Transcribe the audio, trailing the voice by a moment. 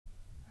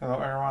Hello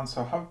everyone,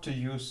 so how to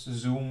use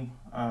Zoom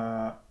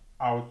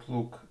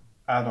Outlook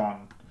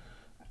add-on.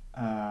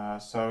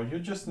 So you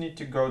just need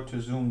to go to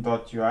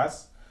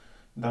zoom.us,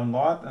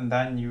 download, and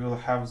then you will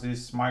have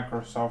this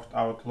Microsoft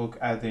Outlook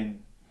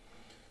add-in.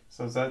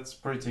 So that's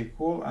pretty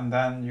cool, and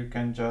then you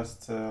can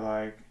just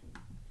go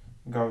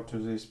to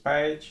this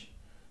page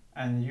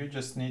and you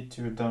just need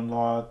to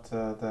download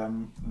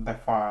the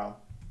file.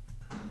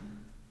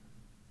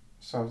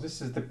 So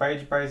this is the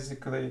page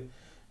basically.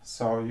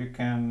 So you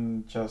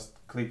can just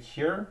click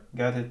here,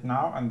 get it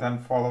now, and then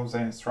follow the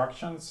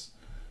instructions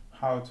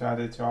how to add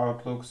it to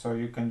Outlook. So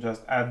you can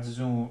just add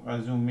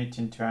Zoom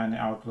meeting to any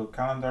Outlook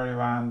calendar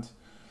event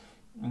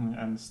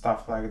and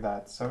stuff like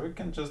that. So we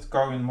can just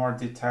go in more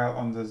detail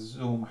on the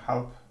Zoom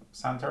Help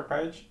Center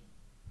page.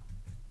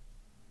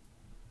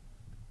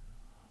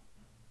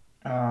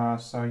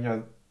 So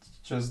yeah,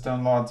 just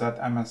download that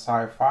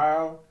MSI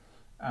file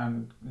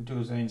and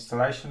do the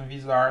installation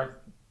wizard.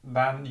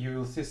 Then you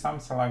will see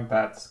something like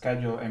that: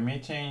 schedule a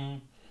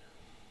meeting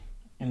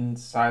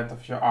inside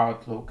of your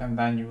Outlook, and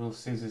then you will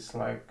see this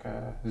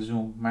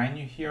Zoom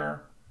menu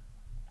here.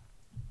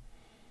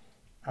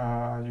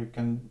 You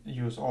can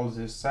use all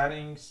these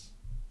settings,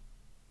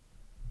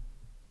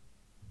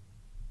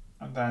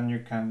 and then you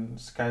can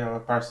schedule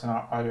a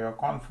personal audio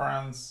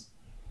conference.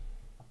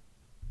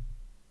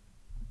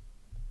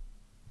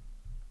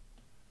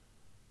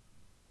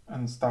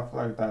 And stuff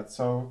like that.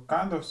 So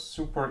kind of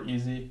super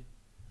easy.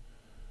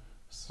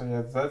 So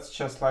yeah, that's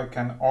just like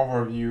an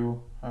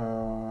overview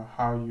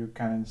how you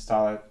can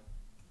install it.